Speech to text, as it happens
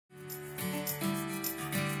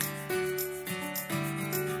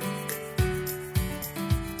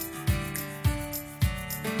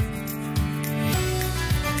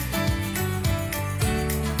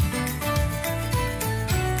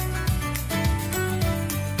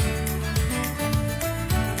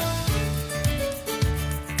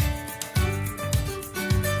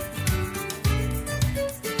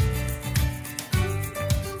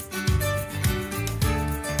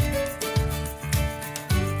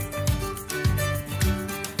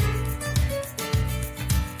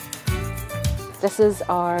This is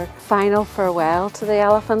our final farewell to the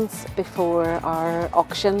elephants before our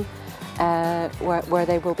auction where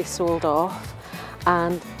they will be sold off.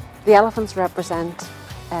 And the elephants represent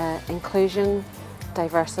inclusion,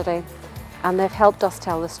 diversity, and they've helped us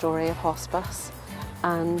tell the story of hospice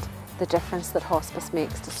and the difference that hospice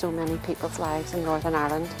makes to so many people's lives in Northern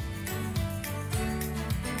Ireland.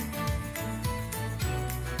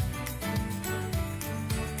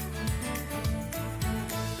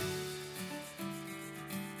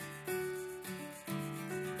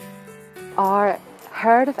 Our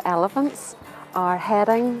herd of elephants are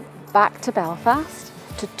heading back to Belfast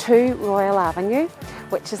to 2 Royal Avenue,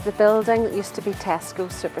 which is the building that used to be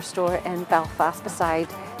Tesco's superstore in Belfast beside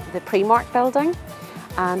the Primark building.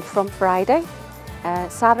 And from Friday,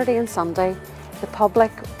 Saturday and Sunday, the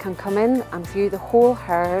public can come in and view the whole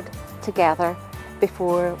herd together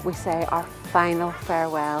before we say our final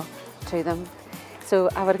farewell to them. So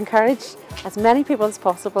I would encourage as many people as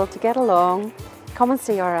possible to get along, come and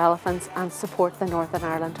see our elephants and support the Northern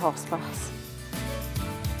Ireland Hospice.